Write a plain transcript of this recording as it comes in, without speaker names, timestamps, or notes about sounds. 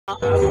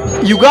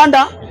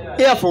Uganda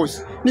Air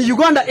Force ni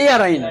Uganda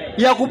Airlines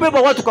ya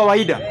kubeba watu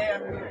kawaida,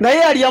 na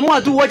yeye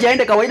aliamua tu waje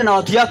aende kawaida na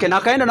watu yake, na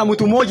akaenda na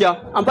mtu mmoja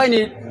ambaye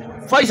ni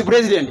Vice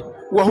President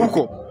wa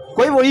huko.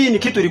 Kwa hivyo hii ni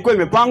kitu ilikuwa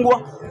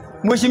imepangwa.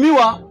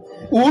 Mheshimiwa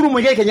Uhuru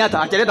Muigai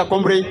Kenyatta ataleta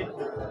complaint.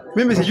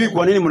 Mimi sijui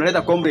kwa nini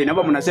mnaleta complaint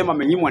hapa, mnasema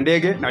amenyimwa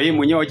ndege na yeye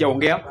mwenyewe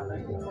hajaongea.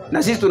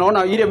 Na sisi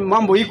tunaona ile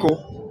mambo iko.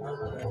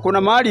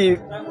 Kuna mahali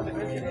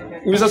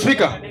Mr.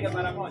 Speaker,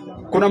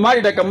 kuna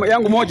mahali dakika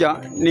yangu moja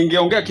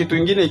ningeongea kitu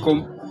kingine iko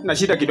na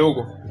shida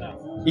kidogo.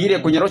 Ile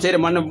kunyorosha ile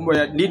maneno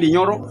ya Didi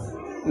Nyoro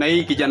na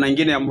hii kijana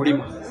nyingine ya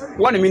Mlima.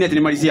 1 minute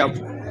nimalizie hapo.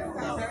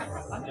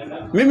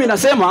 Mimi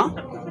nasema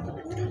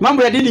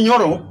mambo ya Didi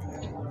Nyoro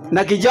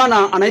na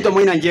kijana anaitwa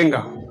Maina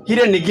Njenga.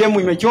 Ile ni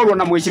game imechorwa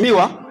na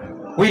Mheshimiwa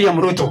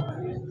William Ruto.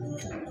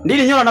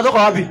 Didi Nyoro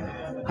anatoka wapi?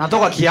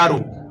 Anatoka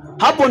Kiaru.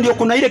 Hapo ndio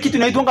kuna ile kitu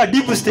inaitwa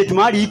deep state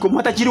mahali iko.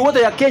 Matajiri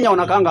wote ya Kenya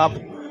wanakaanga hapo.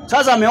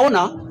 Sasa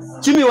ameona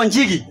Chimi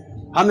Wanjigi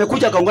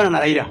amekuja kaungana na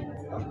Raila.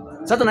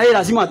 Sasa na yeye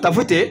lazima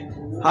atafute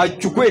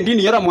achukue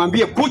Didi Nyoro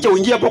mwambie kuja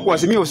uingie hapo kwa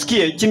Azimio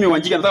usikie Chimi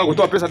Wanjigi anataka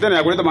kutoa pesa tena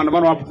ya kuleta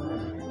maandamano hapo.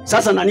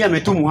 Sasa nani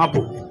ametumu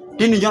hapo?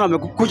 Didi Nyoro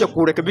amekuja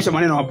kurekebisha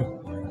maneno hapo.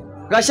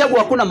 Gachagua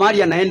hakuna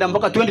mahali anaenda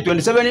mpaka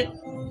 2027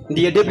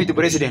 ndiye deputy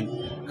president.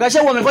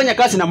 Gachagua amefanya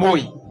kazi na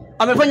Moi,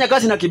 amefanya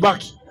kazi na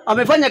Kibaki,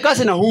 amefanya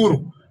kazi na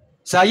Uhuru.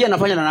 Sasa yeye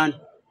anafanya na nani?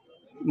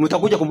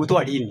 Mtakuja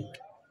kumtoa lini?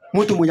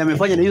 Mtu mwenye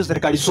amefanya na hizo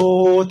serikali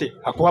zote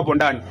hako hapo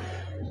ndani.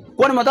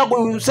 Kwani mnataka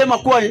kusema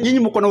kuwa nyinyi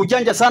mko na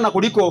ujanja sana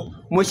kuliko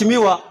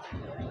Mheshimiwa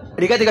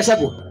Rigathi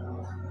Gachagua?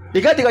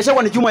 Rigathi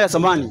Gachagua ni chuma ya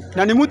samani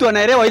na ni mtu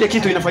anaelewa ile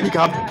kitu inafanyika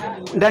hapo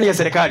ndani ya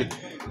serikali.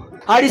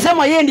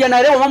 Alisema yeye ndiye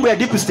anaelewa mambo ya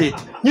deep state.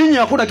 Nyinyi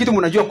hakuna kitu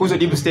mnajua kuhusu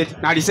deep state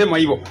na alisema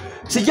hivyo.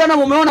 Sijana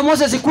mumeona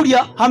Moses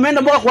Kuria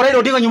ameenda mpaka kwa Raila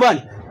Odinga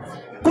nyumbani.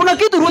 Kuna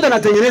kitu Ruto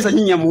anatengeneza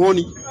nyinyi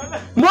hamuoni.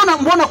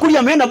 Mbona Kuria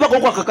ameenda mpaka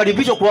huko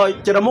akakaribishwa kwa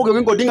Jaramogi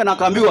Oginga Odinga na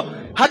akaambiwa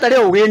hata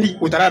leo uendi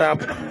utarara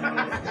hapo.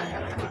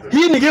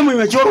 Hii ni game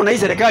imechorwa na hii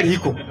serikali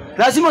iko.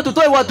 Lazima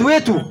tutoe watu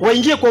wetu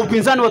waingie kwa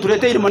upinzani,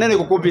 watuletee ile maneno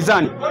iko kwa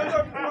upinzani.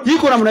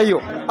 Iko namna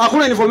hiyo.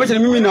 Hakuna information,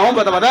 mimi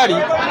naomba tafadhali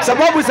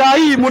sababu saa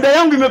hii muda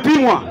yangu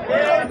imepimwa.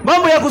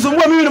 Mambo ya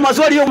kusumbua mimi na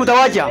maswali hiyo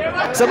mtawacha.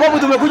 Sababu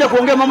tumekuja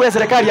kuongea mambo ya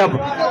serikali hapo.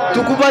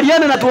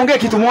 Tukubaliane na tuongee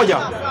kitu moja.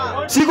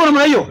 Siko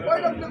namna hiyo.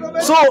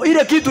 So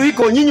ile kitu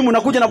iko, nyinyi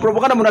mnakuja na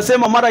propaganda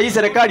mnasema mara hii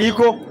serikali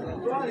iko.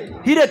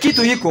 Ile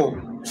kitu iko.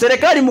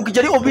 Serikali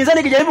mkijaribu,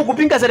 upinzani kijaribu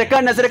kupinga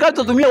serikali na serikali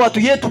tutumia watu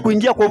yetu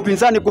kuingia kwa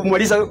upinzani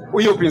kumaliza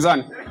hiyo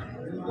upinzani.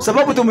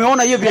 Sababu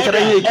tumeona hiyo biashara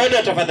hii.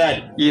 Oda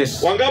tafadhali.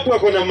 Yes. Wangapi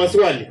wako na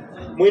maswali?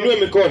 Muinue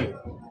mikono.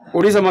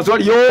 Uliza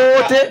maswali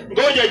yote.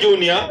 Ngoja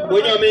Junior,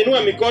 wenye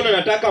wameinua mikono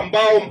nataka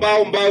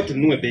mbao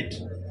tununue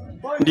beti.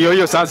 Ndio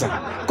hiyo sasa.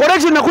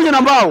 Correction inakuja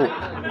na mbao.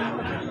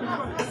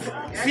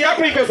 Si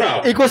hapo iko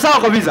sawa? Iko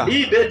sawa kabisa.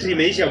 Hii beti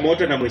imeisha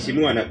moto na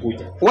mheshimiwa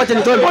anakuja. Wacha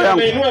nitoe mbao yangu.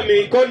 Wameinua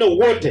mikono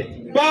wote.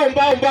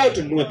 Mbao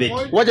tununue beti.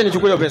 Wacha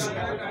nichukue hiyo pesa.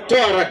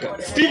 Toa haraka.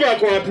 Steve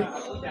ako wapi?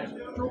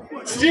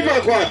 Steve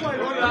ako wapi?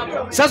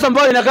 Sasa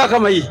mbao inakaa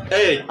kama hii.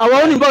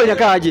 Hawaoni mbao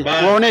inakaa aje?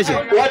 Waoneshe.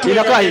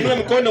 Inakaa hivi. Watu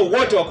mkono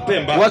wote wakupe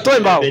mbao. Watoe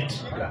mbao.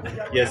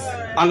 Yes.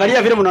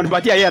 Angalia vile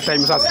mnanipatia air time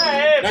sasa.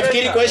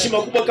 Nafikiri kwa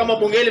heshima kubwa kama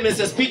bungeni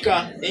Mr.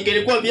 Speaker,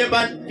 ingelikuwa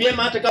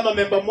vyema hata kama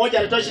member mmoja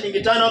anatoa shilingi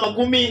 5 ama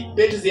 10,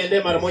 beti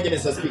ziende mara moja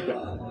Mr. Speaker.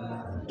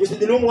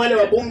 Usidhulumu wale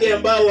wabunge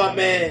ambao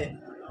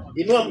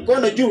wameinua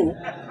mkono juu.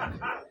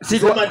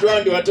 Sema tu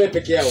ndio watoe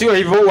peke yao. Sio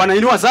hivyo,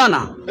 wanainua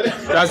sana.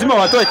 Lazima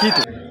watoe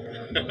kitu.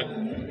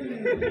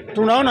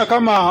 Tunaona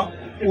kama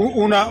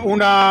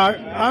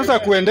unaanza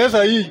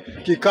kuendeza hii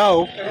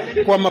kikao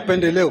kwa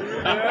mapendeleo.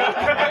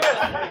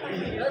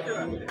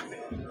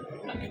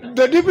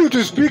 The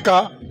Deputy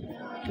Speaker,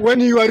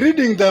 when you are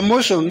reading the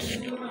motions,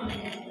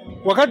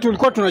 wakati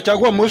ulikuwa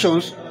tunachagua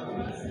motions,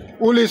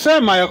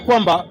 ulisema ya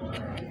kwamba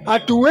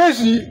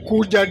hatuwezi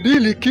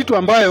kujadili kitu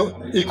ambayo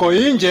iko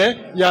nje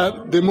ya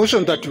the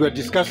motion that we are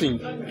discussing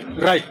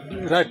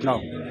right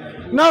now.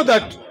 Now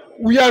that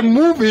we are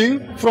moving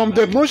from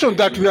the motion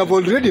that we have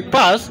already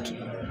passed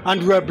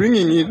and we are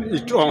bringing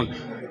it on.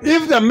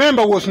 If the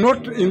member was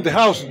not in the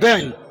house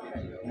then,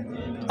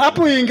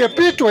 hapo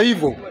ingepitwa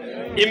hivyo.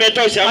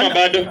 Imetosha ama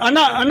bado?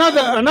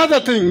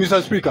 Another thing,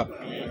 Mr. Speaker.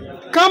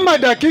 Kama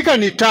dakika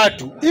ni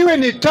 3, iwe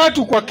ni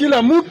 3 kwa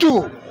kila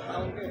mtu.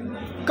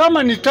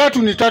 Kama ni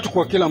 3 ni 3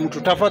 kwa kila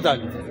mtu,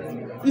 tafadhali.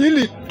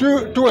 Ili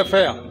tuwe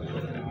fair. I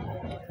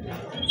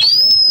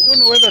don't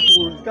know whether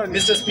to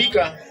Mr.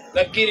 Speaker,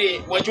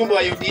 nafikiri wajumbe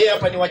wa UDA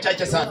hapa ni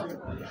wachache sana.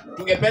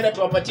 Tungependa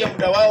tuwapatie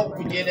muda wao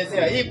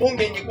kujielezea. Hii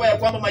bunge ingekuwa ya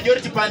kwamba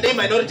majority pande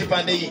hii, minority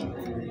pande hii.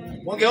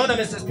 Ungeona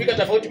Mr. Speaker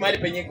tofauti mahali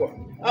penyiko.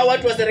 Hao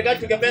watu wa serikali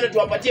tungependa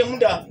tuwapatie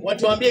muda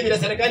watuambie vile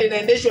serikali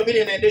inaendeshwa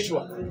vile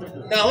inaendeshwa.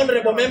 Na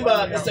honorable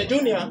member Mr.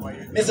 Junior,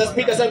 Mr.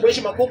 Speaker, sasa kwa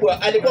heshima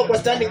kubwa alikuwa kwa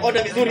standing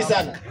order vizuri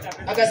sana.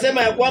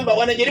 Akasema ya kwamba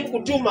wanajaribu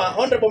kutuma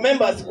honorable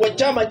members kwa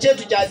chama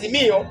chetu cha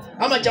Azimio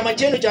ama chama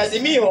chenu cha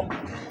Azimio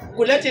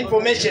kuleta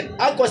information.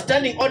 Ako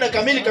standing order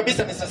kamili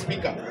kabisa Mr.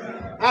 Speaker.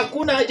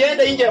 Hakuna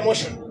agenda nje ya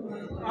motion.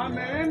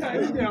 Ameenda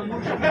nje ya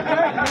motion.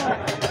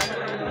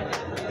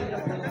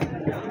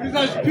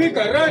 Mr.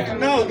 Speaker, right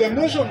now the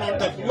motion on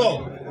the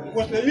floor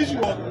was the issue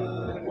of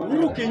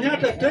Uhuru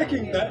Kenyatta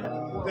taking the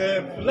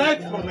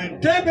flight from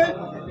Entebbe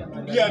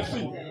to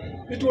DRC.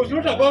 It was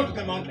not about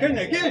the Mount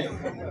Kenya again.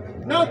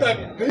 Now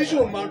that the issue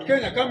of Mount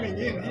Kenya coming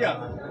in here,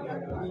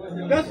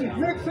 it doesn't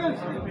make sense.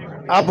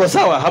 Hapo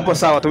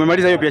sawa,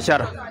 tumemaliza hiyo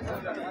biashara.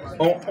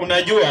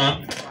 Unajua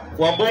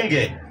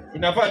wabunge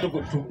inafaa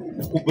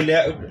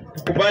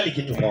tukubali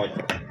kitu moja.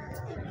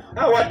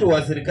 Hao watu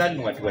wa serikali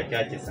ni watu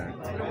wachache sana.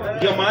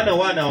 Ndio maana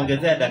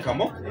wanaongezea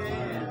dakamo.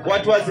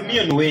 Watu wa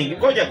Azimio ni wengi.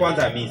 Ngoja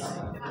kwanza Hamisi.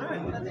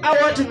 Hao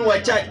watu ni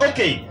wachache.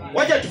 Okay,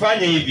 wacha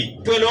tufanye hivi.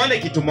 Tuelewane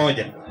kitu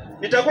moja.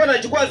 Nitakuwa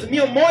nachukua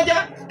Azimio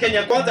moja,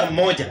 Kenya Kwanza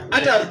moja.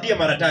 Hata arudie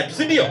mara 3,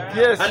 si ndio?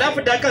 Yes.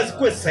 Alafu dakika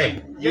zikuwe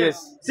same.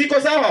 Yes.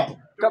 Siko sawa hapo?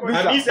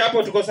 Hamisi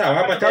hapo tuko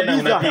sawa ama tena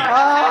unapiga?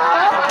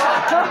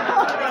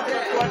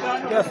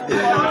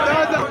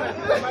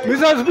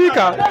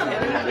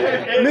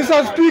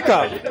 Mr.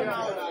 Speaker,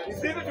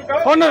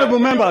 honorable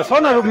members,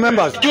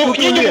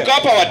 Nyinyi mko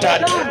hapa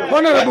watatu.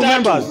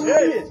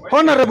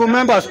 honorable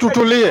members,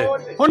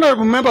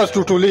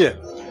 tutulie.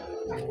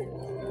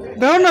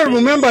 The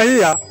honorable member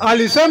here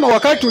alisema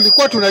wakati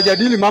tulikuwa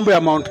tunajadili mambo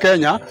ya Mount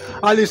Kenya,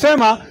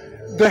 alisema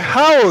the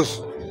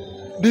house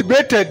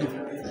debated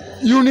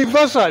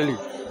universally.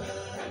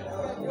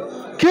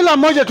 Kila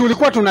mmoja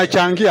tulikuwa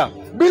tunachangia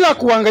bila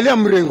kuangalia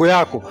mrengo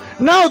yako.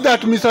 Now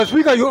that Mr.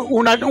 Speaker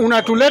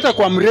unatuleta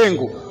kwa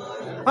mrengo,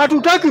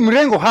 hatutaki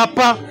mrengo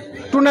hapa.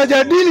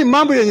 Tunajadili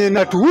mambo yenye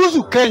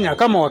natuhusu Kenya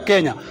kama wa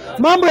Kenya.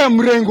 Mambo ya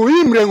mrengo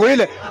hii mrengo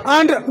ile,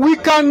 and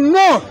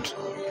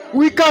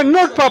we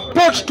cannot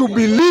purport to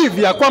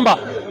believe ya kwamba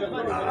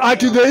at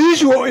the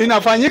issue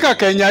inafanyika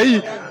Kenya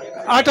hii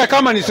hata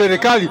kama ni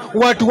serikali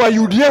watu wa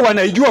UDA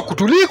wanaijua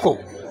kutuliko.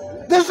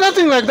 There's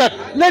nothing like that.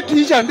 Let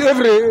each and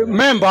every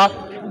member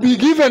be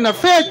given a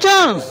fair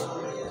chance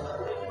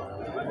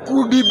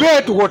to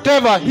debate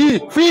whatever he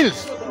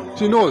feels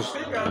he knows.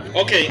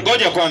 Okay,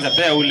 ngoja kwanza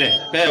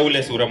pea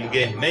ule sura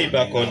mgeni.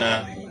 Neighbor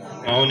kona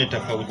maoni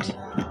tofauti.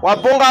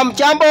 Wapunga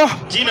mchambo.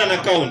 Jina na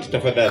count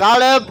tafadhali.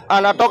 Caleb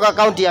anatoka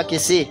county ya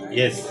Kisii.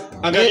 Yes.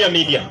 Angalia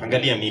media.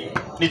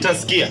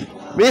 Nitasikia.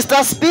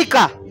 Mr.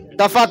 Speaker,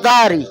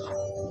 tafadhali.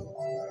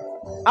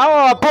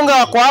 Hawa wapunga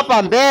wako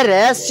hapa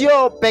mbele,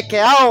 sio peke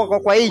yao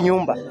kwa hii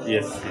nyumba.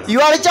 Yes.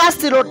 You are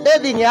just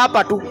rotating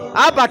hapa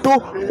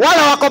tu.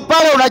 Wala wako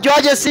pale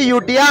unajuaje si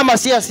UDA ama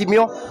si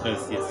Azimio? Yes.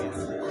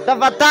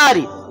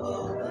 Tafadhali.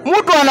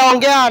 Mtu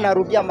anaongea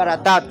anarudia mara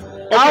 3.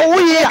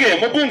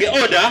 Okay, mbunge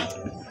order.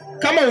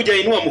 Kama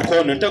hujainua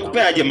mkono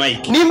nitakupea aje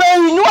mic.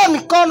 Nimeinua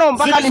mikono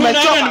mpaka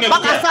nimechoka.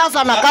 Mpaka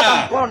sasa nakata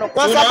mkono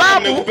kwa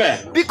sababu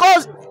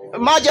because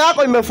maji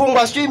yako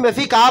imefungwa, sio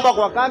imefika hapa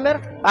kwa kamera.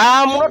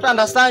 I'm not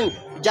understand.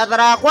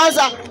 Jadhara ya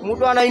kwanza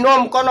mtu anainua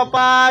mkono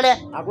pale,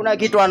 hakuna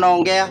kitu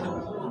anaongea.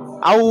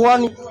 Au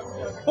uoni?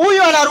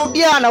 Huyo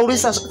anarudia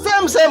anauliza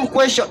same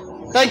question.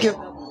 Thank you.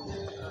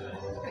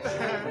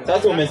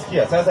 Sasa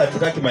umesikia? Sasa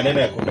hatutaki maneno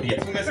ya kurudia.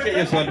 Umesikia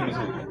hiyo swali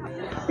mzuri?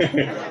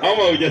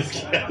 Ama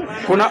hujasikia?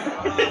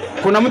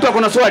 Kuna mtu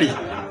akona swali?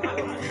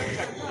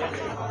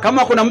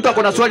 Kama kuna mtu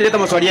akona swali, leta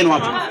maswali yenu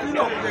hapa.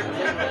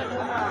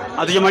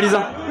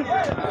 Hatujamaliza.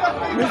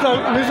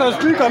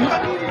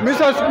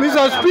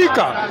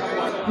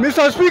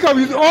 Mr. Speaker,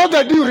 with all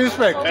the due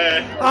respect,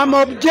 I'm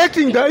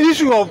objecting the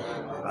issue of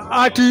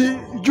ati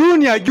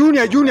junior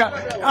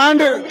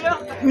and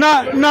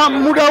na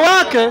muda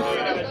wake.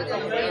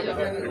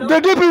 The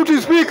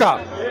Deputy Speaker,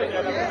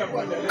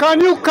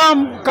 can you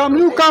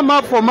come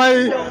up for my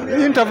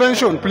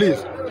intervention, please?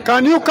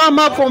 Can you come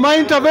up for my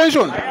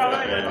intervention?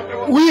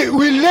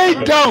 We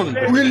laid down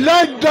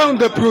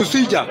the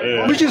procedure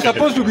which is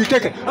supposed to be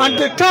taken, and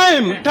the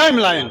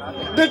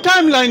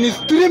timeline is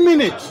 3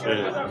 minutes.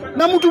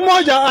 Na mtu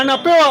moja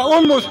anapewa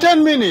almost 10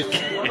 minutes.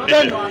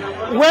 Then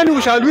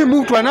when shall we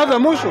move to another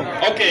motion?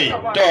 Okay,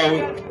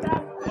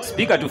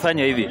 Speaker,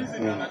 tufanye hivi.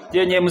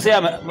 Yenye mzee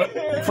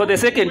for the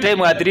second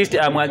time at least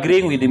I'm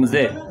agreeing with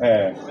mzee.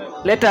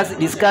 Let us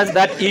discuss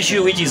that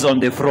issue which is on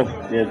the floor.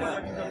 Yes.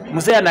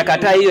 Mzee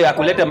anakataa hiyo ya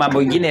kuleta mambo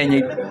mengine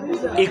yenye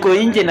iko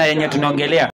nje na yenye tunaongelea.